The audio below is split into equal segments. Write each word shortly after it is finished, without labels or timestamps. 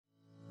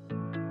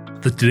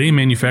The Today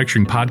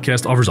Manufacturing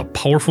podcast offers a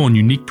powerful and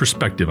unique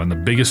perspective on the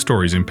biggest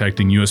stories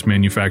impacting U.S.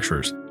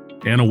 manufacturers.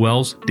 Anna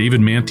Wells,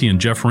 David Manti,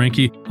 and Jeff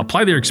Ranke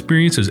apply their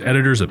experience as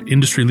editors of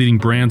industry-leading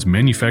brands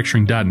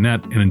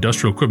Manufacturing.net and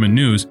Industrial Equipment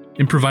News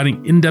in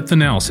providing in-depth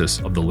analysis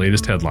of the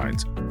latest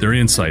headlines. Their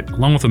insight,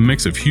 along with a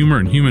mix of humor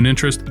and human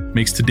interest,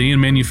 makes Today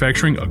in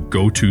Manufacturing a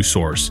go-to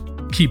source.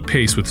 Keep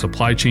pace with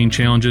supply chain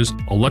challenges,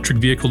 electric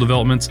vehicle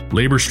developments,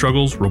 labor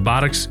struggles,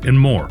 robotics, and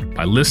more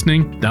by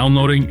listening,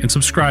 downloading, and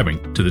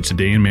subscribing to the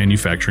Today in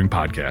Manufacturing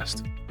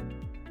podcast.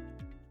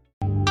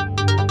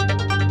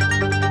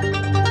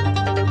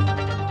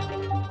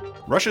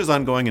 Russia's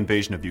ongoing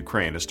invasion of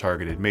Ukraine has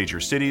targeted major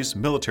cities,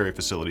 military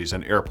facilities,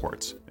 and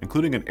airports,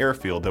 including an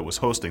airfield that was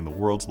hosting the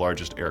world's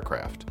largest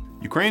aircraft.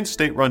 Ukraine's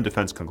state-run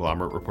defense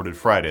conglomerate reported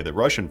Friday that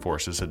Russian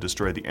forces had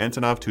destroyed the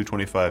Antonov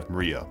Tu-25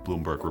 Mriya,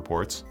 Bloomberg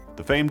reports.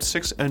 The famed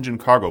six-engine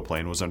cargo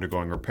plane was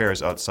undergoing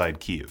repairs outside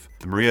Kyiv.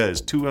 The Mriya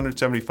is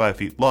 275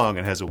 feet long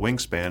and has a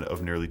wingspan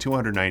of nearly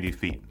 290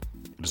 feet.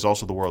 It is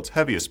also the world's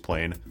heaviest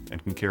plane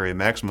and can carry a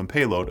maximum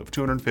payload of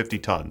 250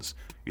 tons,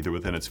 either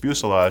within its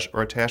fuselage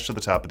or attached to the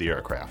top of the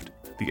aircraft.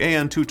 The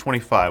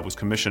AN-225 was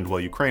commissioned while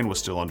Ukraine was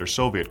still under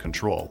Soviet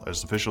control,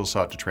 as officials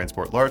sought to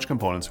transport large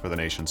components for the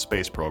nation's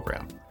space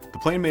program. The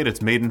plane made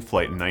its maiden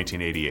flight in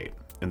 1988.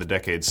 In the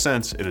decades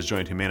since, it has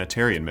joined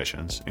humanitarian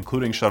missions,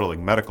 including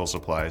shuttling medical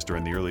supplies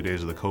during the early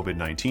days of the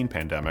COVID-19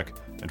 pandemic,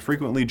 and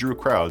frequently drew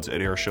crowds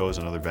at air shows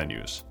and other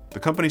venues. The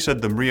company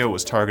said the Mriya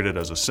was targeted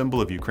as a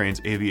symbol of Ukraine's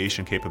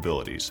aviation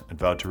capabilities and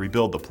vowed to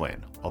rebuild the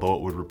plane, although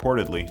it would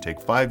reportedly take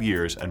 5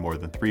 years and more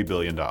than $3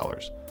 billion.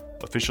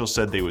 Officials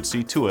said they would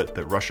see to it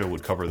that Russia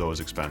would cover those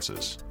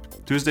expenses.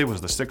 Tuesday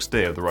was the sixth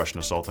day of the Russian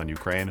assault on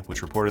Ukraine,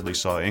 which reportedly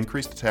saw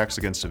increased attacks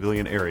against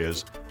civilian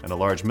areas and a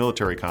large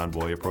military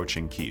convoy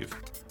approaching Kyiv.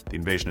 The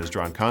invasion has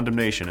drawn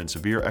condemnation and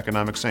severe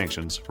economic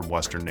sanctions from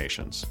Western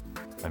nations.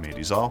 I'm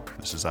Andy Zoll.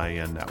 This is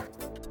IEN Now.